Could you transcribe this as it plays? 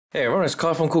Hey everyone, it's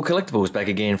Kai from Cool Collectibles back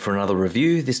again for another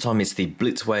review. This time it's the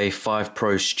Blitzway 5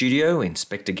 Pro Studio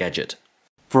Inspector Gadget.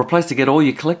 For a place to get all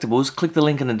your collectibles, click the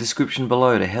link in the description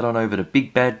below to head on over to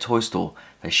Big Bad Toy Store.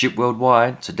 They ship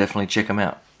worldwide, so definitely check them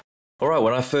out. Alright,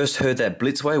 when I first heard that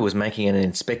Blitzway was making an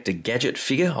Inspector Gadget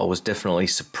figure, I was definitely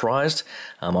surprised.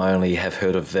 I only have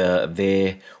heard of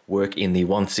their work in the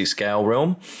 1/6 scale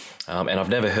realm, and I've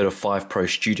never heard of 5 Pro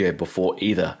Studio before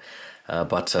either.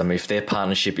 But if their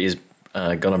partnership is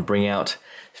going to bring out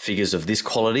figures of this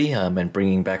quality and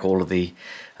bringing back all of the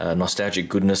nostalgic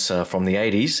goodness from the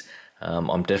 80s,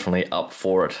 I'm definitely up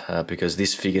for it because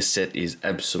this figure set is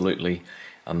absolutely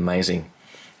amazing.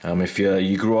 If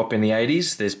you grew up in the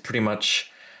 80s, there's pretty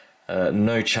much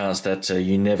no chance that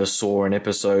you never saw an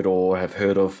episode or have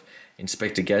heard of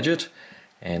Inspector Gadget,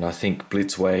 and I think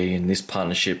Blitzway in this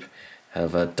partnership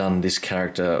have done this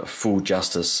character full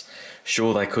justice.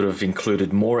 Sure, they could have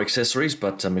included more accessories,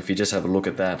 but if you just have a look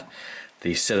at that,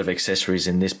 the set of accessories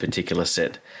in this particular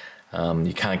set,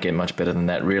 you can't get much better than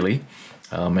that really.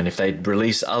 And if they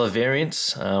release other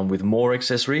variants with more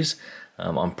accessories,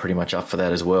 I'm pretty much up for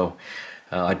that as well.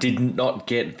 I did not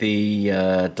get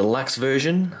the deluxe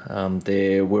version.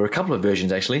 There were a couple of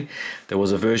versions actually. There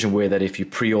was a version where that if you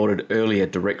pre-ordered earlier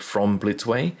direct from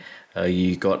Blitzway,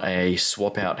 you got a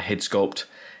swap out head sculpt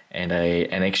and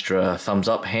an extra thumbs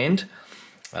up hand.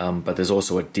 But there's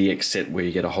also a DX set where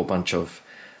you get a whole bunch of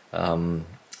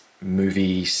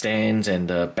movie stands and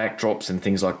backdrops and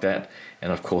things like that.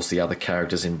 And of course the other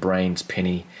characters in Brains,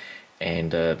 Penny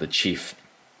and the Chief.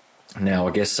 Now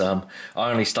I guess I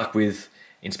only stuck with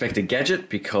Inspector Gadget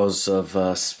because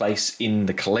of space in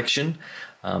the collection,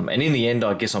 and in the end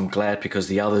I guess I'm glad because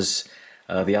the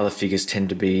other figures tend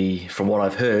to be, from what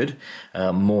I've heard,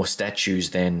 more statues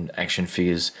than action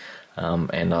figures,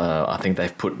 and I think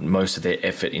they've put most of their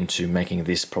effort into making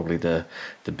this probably the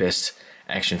best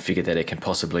action figure that it can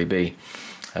possibly be.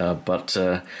 But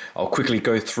I'll quickly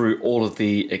go through all of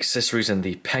the accessories and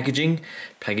the packaging.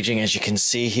 As you can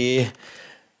see here,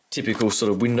 typical sort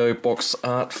of window box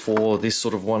art for this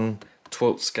sort of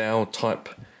 1/12 scale type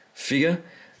figure,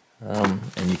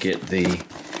 and you get the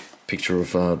picture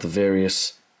of the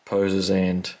various poses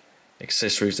and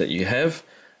accessories that you have,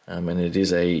 and it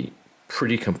is a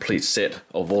pretty complete set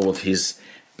of all of his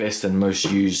best and most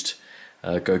used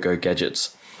go-go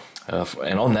gadgets.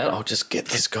 And on that, I'll just get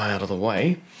this guy out of the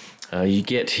way. You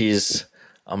get his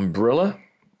umbrella,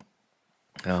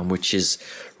 which is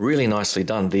really nicely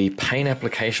done. The paint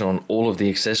application on all of the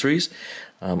accessories,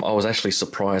 I was actually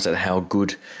surprised at how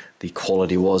good the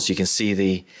quality was. You can see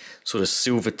the sort of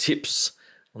silver tips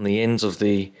on the ends of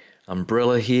the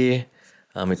umbrella here.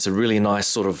 It's a really nice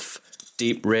sort of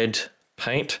deep red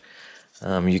paint.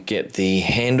 You get the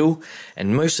handle,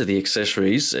 and most of the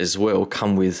accessories as well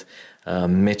come with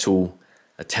metal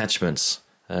attachments,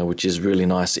 which is really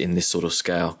nice in this sort of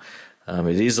scale.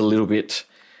 It is a little bit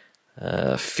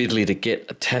fiddly to get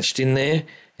attached in there,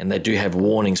 and they do have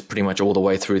warnings pretty much all the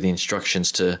way through the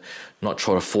instructions to not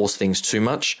try to force things too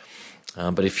much,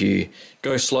 but if you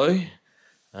go slow,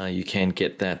 you can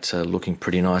get that looking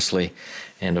pretty nicely.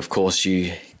 And of course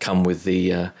you come with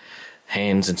the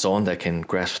hands and so on that can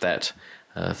grasp that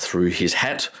through his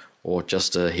hat or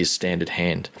just his standard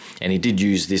hand. And he did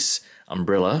use this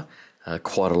umbrella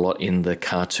quite a lot in the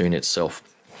cartoon itself.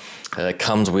 It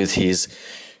comes with his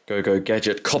Go-Go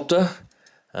Gadget copter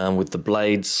with the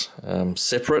blades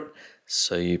separate,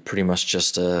 so you pretty much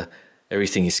just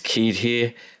everything is keyed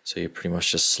here, so you pretty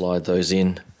much just slide those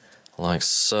in like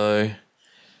so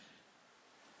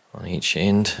on each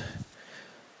end,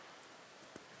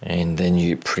 and then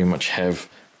you pretty much have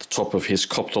the top of his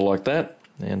copter like that,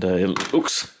 and it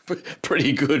looks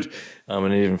pretty good,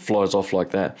 and it even flies off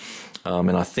like that.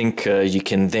 And I think you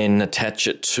can then attach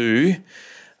it to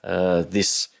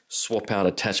this swap out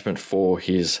attachment for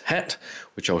his hat,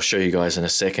 which I'll show you guys in a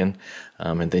second,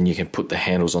 and then you can put the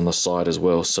handles on the side as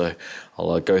well, so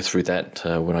I'll go through that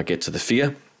when I get to the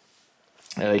figure.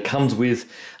 It comes with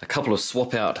a couple of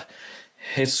swap out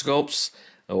head sculpts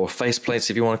or face plates,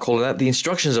 if you want to call it that. The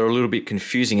instructions are a little bit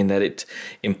confusing in that it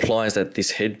implies that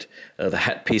this head, the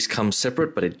hat piece, comes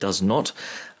separate, but it does not.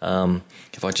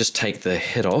 If I just take the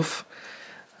head off,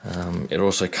 it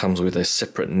also comes with a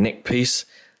separate neck piece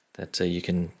that you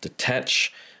can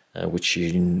detach, which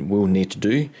you will need to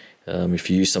do if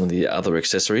you use some of the other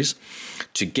accessories.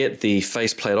 To get the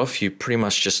face plate off, you pretty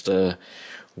much just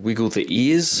wiggle the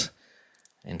ears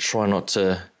and try not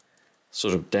to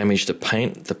sort of damage the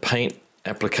paint. The paint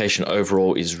application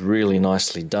overall is really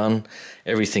nicely done.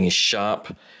 Everything is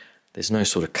sharp. There's no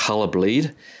sort of color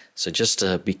bleed, so just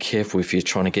be careful if you're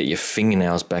trying to get your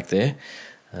fingernails back there.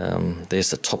 There's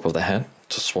the top of the hat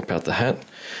to swap out the hat.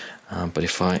 But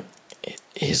it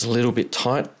is a little bit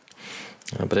tight,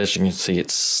 but as you can see,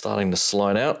 it's starting to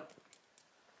slide out,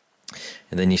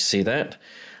 and then you see that,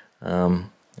 and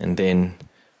then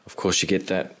of course you get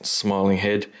that smiling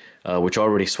head, which I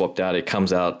already swapped out. It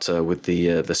comes out with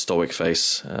the stoic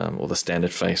face, or the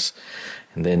standard face,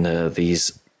 and then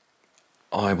these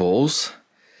eyeballs.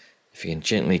 If you can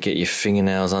gently get your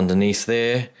fingernails underneath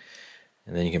there,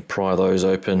 and then you can pry those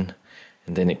open,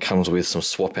 and then it comes with some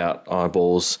swap out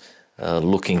eyeballs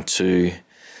looking to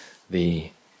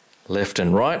the left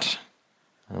and right,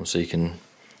 so you can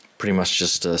pretty much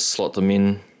just slot them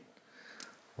in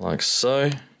like so,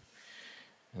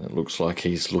 and it looks like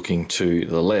he's looking to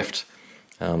the left.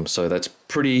 So that's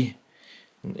pretty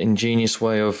ingenious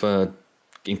way of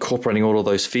incorporating all of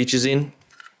those features in.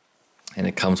 And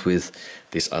it comes with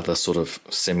this other sort of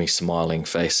semi-smiling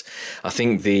face. I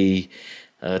think the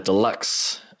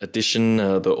deluxe edition,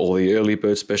 or the early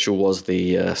bird special, was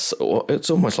it's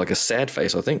almost like a sad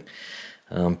face, I think.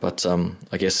 But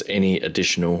I guess any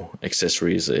additional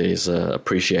accessories is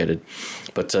appreciated.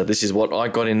 But this is what I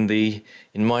got in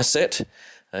my set.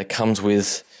 It comes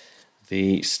with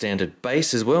the standard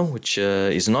base as well, which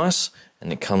is nice,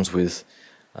 and it comes with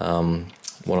one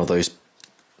of those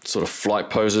sort of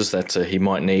flight poses that he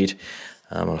might need.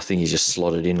 I think he just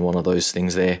slotted in one of those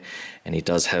things there, and he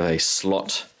does have a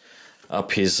slot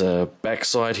up his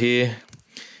backside here.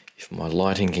 If my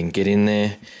lighting can get in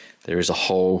there, there is a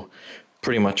hole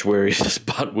pretty much where his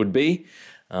butt would be,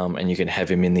 and you can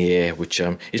have him in the air, which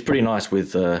is pretty nice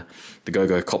with the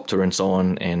go-go copter and so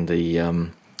on, and the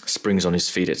springs on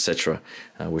his feet, etc.,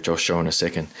 which I'll show in a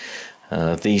second.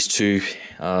 These two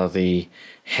are the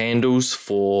handles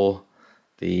for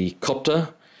the copter,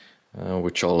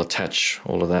 which I'll attach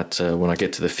all of that when I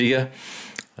get to the figure.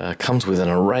 Comes with an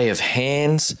array of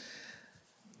hands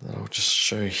that I'll just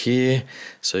show here.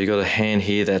 So you got a hand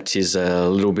here that is a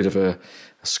little bit of a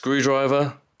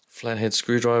screwdriver, flathead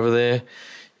screwdriver there.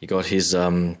 You got his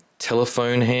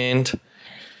telephone hand,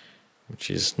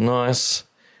 which is nice,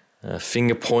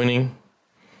 finger pointing,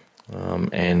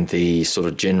 and the sort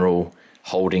of general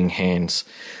holding hands.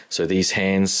 So these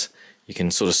hands, you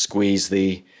can sort of squeeze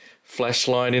the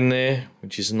flashlight in there,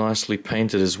 which is nicely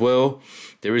painted as well.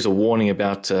 There is a warning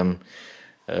about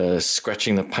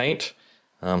scratching the paint,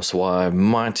 so I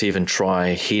might even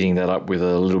try heating that up with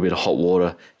a little bit of hot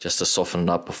water just to soften it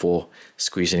up before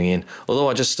squeezing it in. Although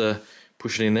I just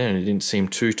pushed it in there and it didn't seem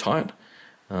too tight,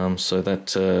 so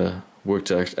that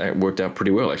worked out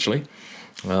pretty well actually.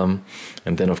 And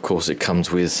then of course it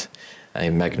comes with a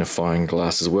magnifying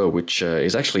glass as well, which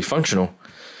is actually functional.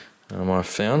 I've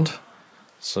found,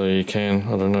 so you can,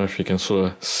 I don't know if you can sort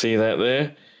of see that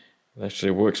there, it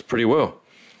actually works pretty well.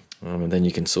 And then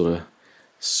you can sort of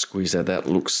squeeze that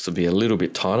looks to be a little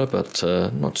bit tighter, but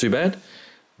not too bad,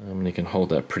 and you can hold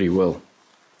that pretty well.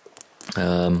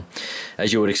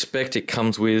 As you would expect, it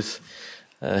comes with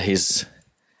his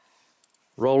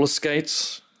roller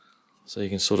skates, so you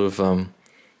can sort of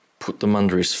put them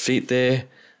under his feet there.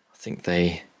 I think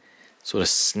they sort of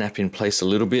snap in place a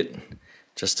little bit,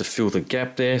 just to fill the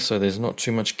gap there, so there's not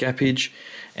too much gappage.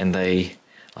 And I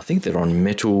think they're on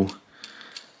metal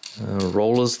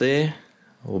rollers there,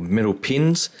 or metal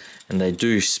pins, and they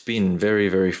do spin very,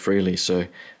 very freely. So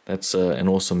that's an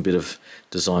awesome bit of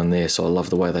design there. So I love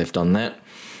the way they've done that.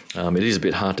 It is a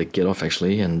bit hard to get off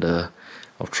actually, and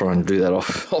I'll try and do that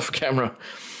off camera.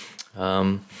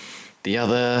 The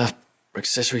other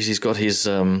accessories, he's got his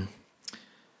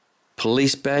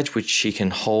police badge, which he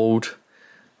can hold.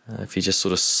 If you just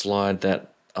sort of slide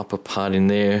that upper part in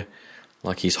there,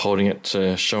 like he's holding it,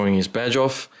 showing his badge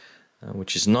off,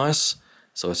 which is nice.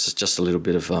 So it's just a little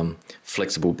bit of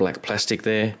flexible black plastic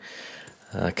there.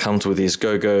 Comes with his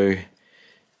go-go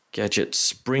Gadget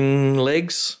spring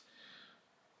legs,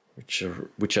 which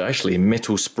are actually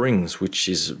metal springs, which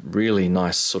is really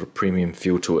nice sort of premium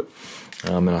feel to it.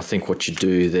 And I think what you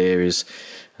do there is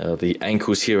the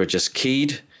ankles here are just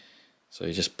keyed, so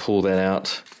you just pull that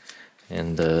out,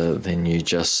 and then you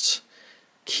just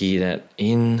key that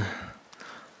in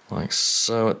like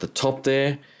so at the top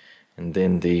there, and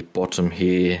then the bottom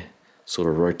here sort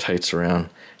of rotates around,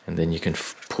 and then you can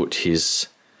put his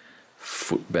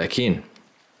foot back in.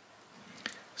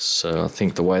 So I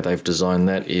think the way they've designed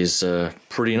that is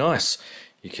pretty nice.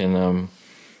 You can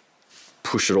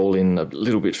push it all in a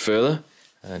little bit further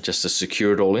just to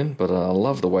secure it all in, but I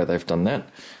love the way they've done that.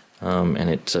 And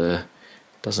it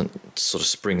doesn't sort of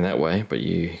spring that way, but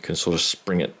you can sort of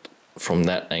spring it from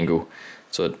that angle,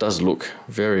 so it does look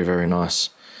very, very nice.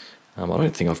 I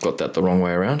don't think I've got that the wrong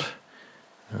way around.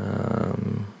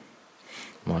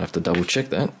 Might have to double check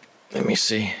that. Let me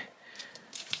see.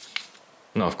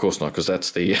 No, of course not, because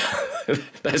that's the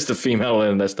that's the female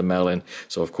end, that's the male end.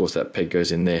 So of course that peg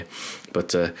goes in there.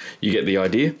 But you get the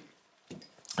idea.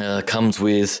 Comes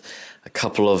with a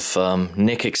couple of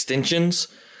neck extensions.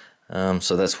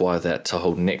 So that's why that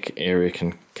whole neck area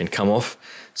can come off.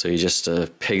 So you just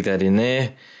peg that in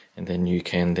there, and then you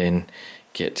can then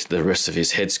get the rest of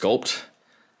his head sculpt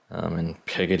and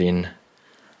peg it in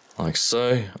like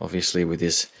so, obviously with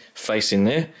his face in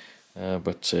there,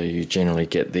 but you generally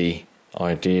get the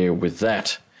idea with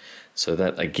that. So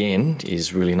that again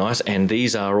is really nice, and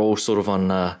these are all sort of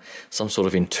on some sort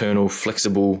of internal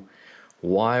flexible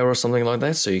wire or something like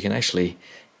that, so you can actually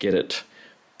get it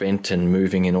bent and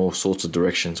moving in all sorts of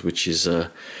directions, which is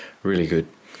really good.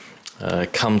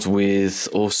 Comes with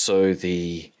also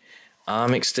the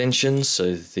arm extensions,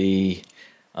 so the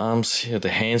arms here, the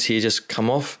hands here just come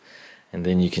off, and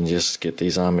then you can just get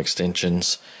these arm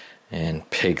extensions and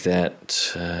peg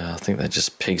that. I think that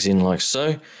just pegs in like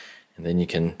so, and then you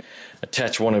can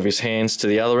attach one of his hands to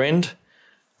the other end,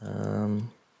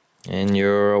 and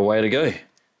you're away to go.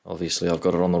 Obviously I've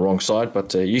got it on the wrong side,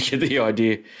 but you get the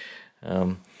idea.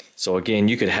 So again,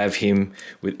 you could have him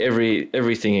with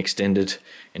everything extended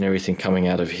and everything coming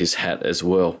out of his hat as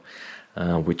well,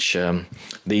 which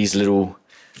these little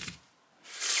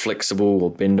flexible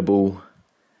or bendable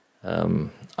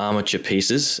armature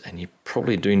pieces, and you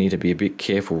probably do need to be a bit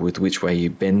careful with which way you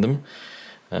bend them,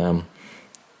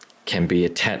 can be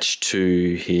attached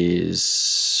to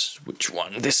his, which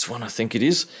one? This one I think it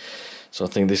is. So I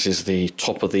think this is the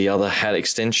top of the other hat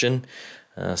extension.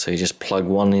 So you just plug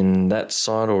one in that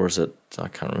side, or is it, I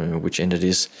can't remember which end it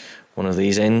is, one of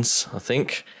these ends, I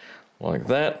think, like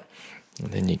that.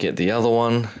 And then you get the other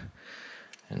one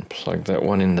and plug that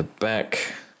one in the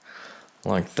back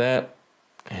like that,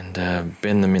 and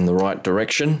bend them in the right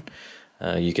direction.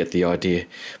 You get the idea.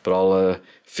 But I'll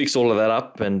fix all of that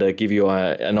up and give you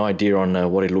an idea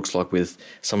on what it looks like with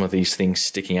some of these things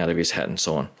sticking out of his hat and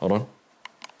so on. Hold on.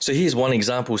 So here's one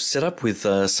example setup with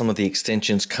some of the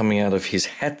extensions coming out of his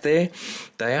hat there.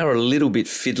 They are a little bit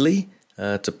fiddly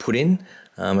to put in,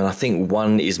 and I think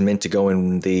one is meant to go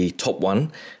in the top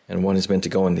one and one is meant to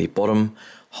go in the bottom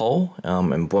hole,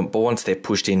 but once they're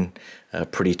pushed in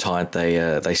pretty tight,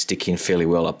 they stick in fairly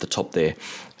well up the top there.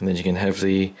 And then you can have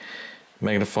the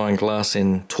magnifying glass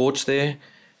and torch there,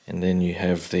 and then you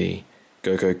have the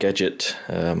Gadget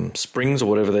springs or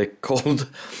whatever they're called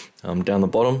down the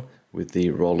bottom, with the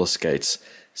roller skates.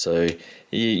 So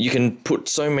you can put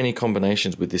so many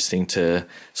combinations with this thing to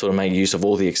sort of make use of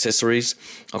all the accessories.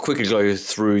 I'll quickly go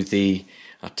through the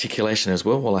articulation as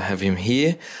well while I have him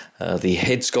here. The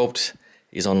head sculpt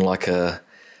is on like a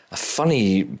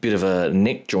funny bit of a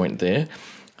neck joint there,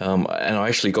 and I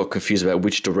actually got confused about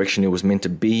which direction it was meant to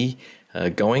be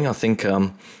going. I think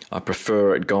I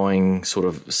prefer it going sort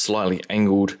of slightly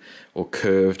angled or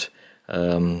curved,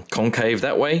 concave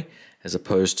that way, as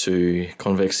opposed to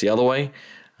convex the other way,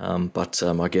 but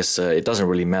I guess it doesn't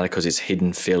really matter because it's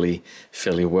hidden fairly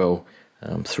well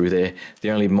through there.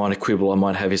 The only minor quibble I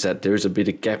might have is that there is a bit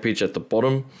of gappage at the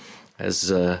bottom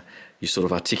as you sort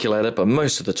of articulate it, but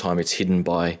most of the time it's hidden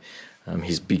by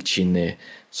his big chin there,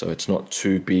 so it's not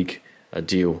too big a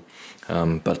deal.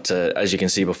 But as you can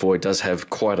see before, it does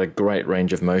have quite a great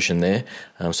range of motion there,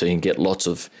 so you can get lots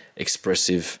of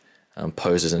expressive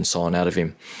poses and so on out of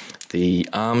him. The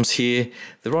arms here,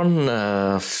 they're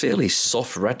on fairly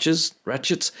soft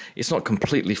ratchets. It's not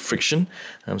completely friction,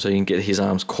 so you can get his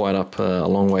arms quite up a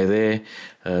long way there.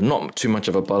 Not too much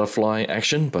of a butterfly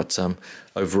action, but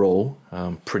overall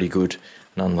pretty good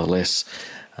nonetheless.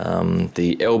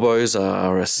 The elbows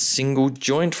are a single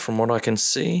joint from what I can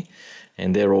see,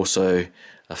 and they're also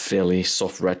a fairly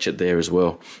soft ratchet there as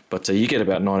well. But you get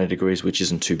about 90 degrees, which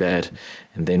isn't too bad.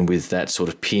 And then with that sort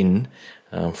of pin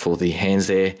for the hands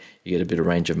there, you get a bit of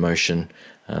range of motion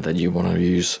that you want to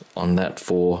use on that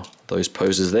for those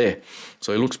poses there.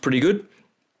 So it looks pretty good.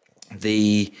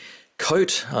 The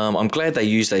coat, I'm glad they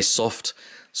used a soft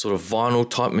sort of vinyl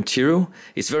type material.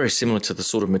 It's very similar to the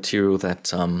sort of material that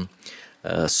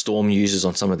Storm uses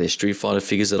on some of their Street Fighter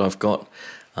figures that I've got.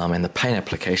 And the paint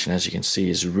application, as you can see,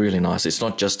 is really nice. It's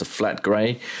not just a flat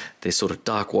grey. There's sort of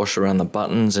dark wash around the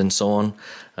buttons and so on,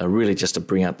 really just to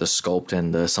bring out the sculpt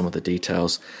and some of the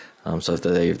details. So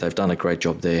they've done a great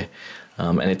job there.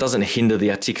 And it doesn't hinder the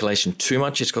articulation too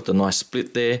much. It's got the nice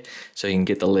split there, so you can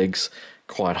get the legs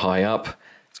quite high up.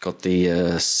 It's got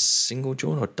the single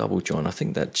joint or double joint. I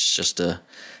think that's just a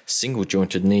single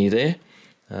jointed knee there.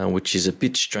 Which is a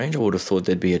bit strange. I would have thought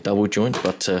there'd be a double joint,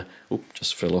 but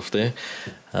just fell off there.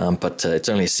 But it's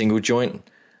only a single joint,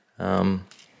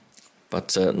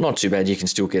 but not too bad. You can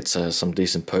still get some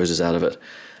decent poses out of it.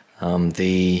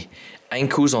 The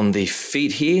ankles on the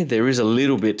feet here, there is a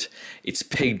little bit, it's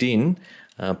pegged in,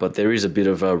 but there is a bit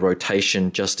of a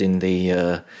rotation just in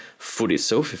the foot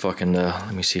itself. If I can,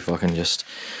 let me see if I can just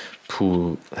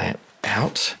pull that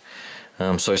out.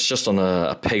 So it's just on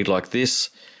a peg like this,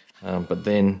 but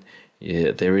then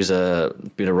yeah, there is a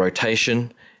bit of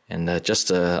rotation and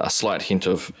just a slight hint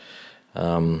of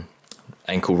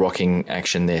ankle rocking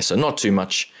action there. So not too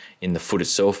much in the foot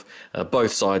itself.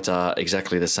 Both sides are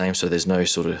exactly the same, so there's no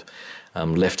sort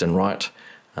of left and right.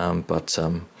 But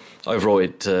overall,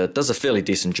 it does a fairly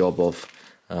decent job of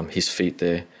his feet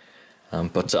there.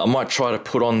 But I might try to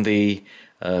put on the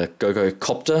Go-Go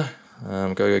Copter,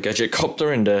 Go-Go Gadget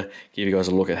Copter, and give you guys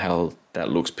a look at how that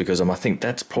looks, because I think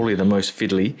that's probably the most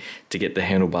fiddly to get the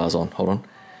handlebars on. Hold on.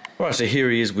 Alright, so here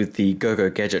he is with the Go-Go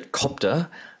Gadget Copter.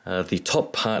 The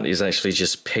top part is actually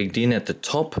just pegged in at the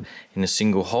top in a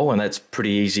single hole, and that's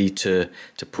pretty easy to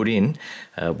put in.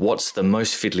 What's the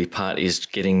most fiddly part is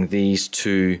getting these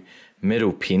two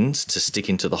metal pins to stick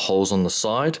into the holes on the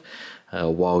side,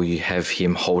 while you have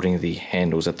him holding the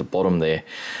handles at the bottom there.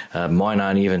 Mine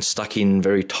aren't even stuck in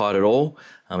very tight at all.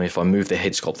 If I move the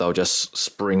head sculpt, they'll just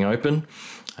spring open.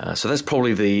 So that's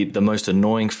probably the most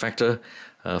annoying factor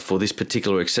for this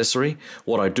particular accessory.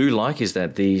 What I do like is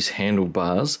that these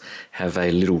handlebars have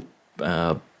a little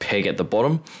peg at the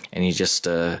bottom, and you just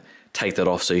take that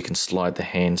off so you can slide the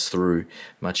hands through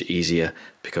much easier,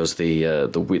 because the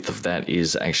width of that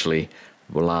is actually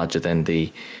larger than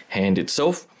the hand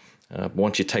itself.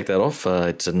 Once you take that off,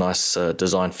 it's a nice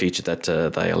design feature that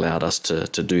they allowed us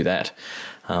to do that.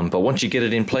 But once you get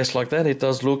it in place like that, it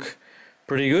does look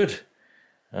pretty good.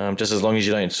 Just as long as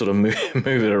you don't sort of move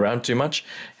it around too much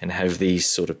and have these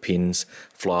sort of pins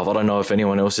fly off. I don't know if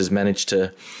anyone else has managed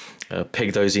to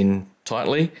peg those in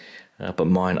tightly, but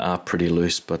mine are pretty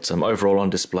loose. But overall on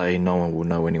display, no one will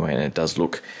know anyway, and it does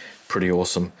look pretty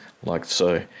awesome like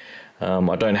so.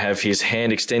 I don't have his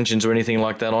hand extensions or anything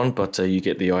like that on, but you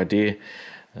get the idea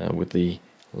with the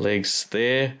legs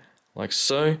there, like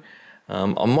so.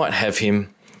 I might have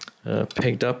him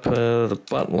pegged up the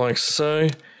butt like so,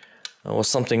 or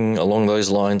something along those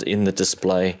lines in the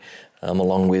display,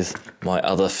 along with my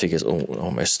other figures. Oh,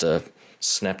 almost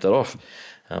snapped that off.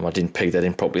 I didn't peg that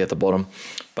in properly at the bottom.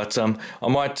 But I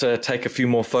might take a few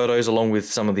more photos along with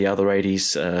some of the other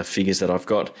 80s figures that I've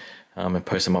got, and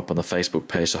post them up on the Facebook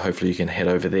page, so hopefully you can head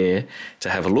over there to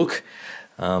have a look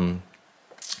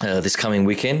this coming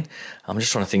weekend. I'm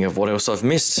just trying to think of what else I've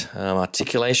missed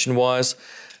articulation wise.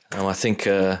 I think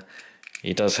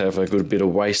he does have a good bit of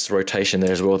waist rotation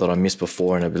there as well that I missed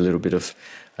before, and a little bit of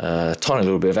tiny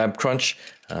little bit of ab crunch,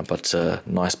 but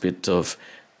nice bit of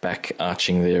back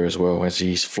arching there as well as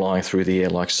he's flying through the air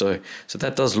like so. So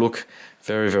that does look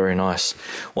very, very nice.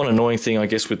 One annoying thing, I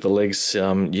guess, with the legs,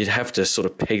 you'd have to sort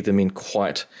of peg them in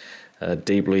quite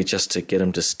deeply just to get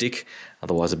them to stick.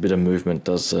 Otherwise, a bit of movement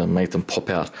does make them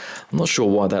pop out. I'm not sure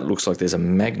why that looks like there's a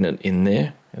magnet in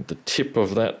there at the tip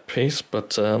of that piece,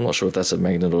 but I'm not sure if that's a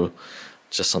magnet or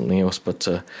just something else. But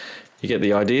you get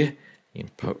the idea. You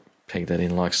can peg that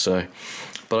in like so.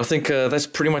 But I think that's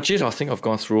pretty much it. I think I've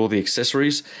gone through all the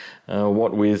accessories.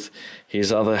 What with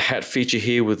his other hat feature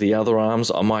here with the other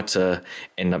arms, I might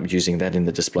end up using that in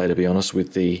the display, to be honest,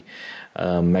 with the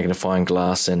magnifying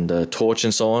glass and torch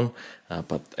and so on.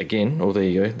 But again, oh, there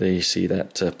you go. There you see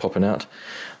that popping out.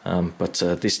 But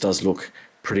this does look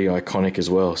pretty iconic as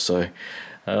well. So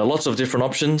lots of different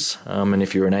options. And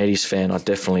if you're an 80s fan, I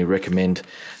definitely recommend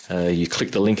you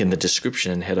click the link in the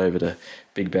description and head over to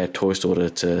Big Bad Toy Store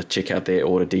to check out their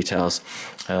order details.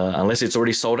 Unless it's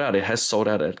already sold out. It has sold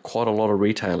out at quite a lot of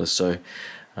retailers. So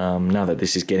now that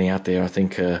this is getting out there, I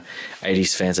think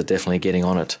 80s fans are definitely getting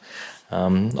on it.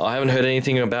 I haven't heard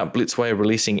anything about Blitzway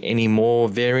releasing any more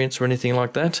variants or anything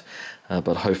like that,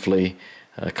 but hopefully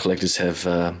collectors have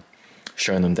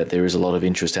shown them that there is a lot of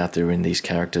interest out there in these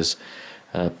characters.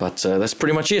 But that's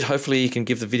pretty much it. Hopefully you can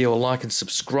give the video a like and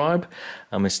subscribe,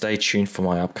 and stay tuned for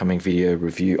my upcoming video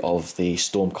review of the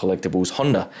Storm Collectibles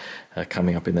Honda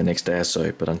coming up in the next day or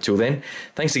so. But until then,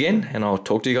 thanks again, and I'll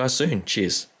talk to you guys soon.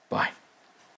 Cheers. Bye.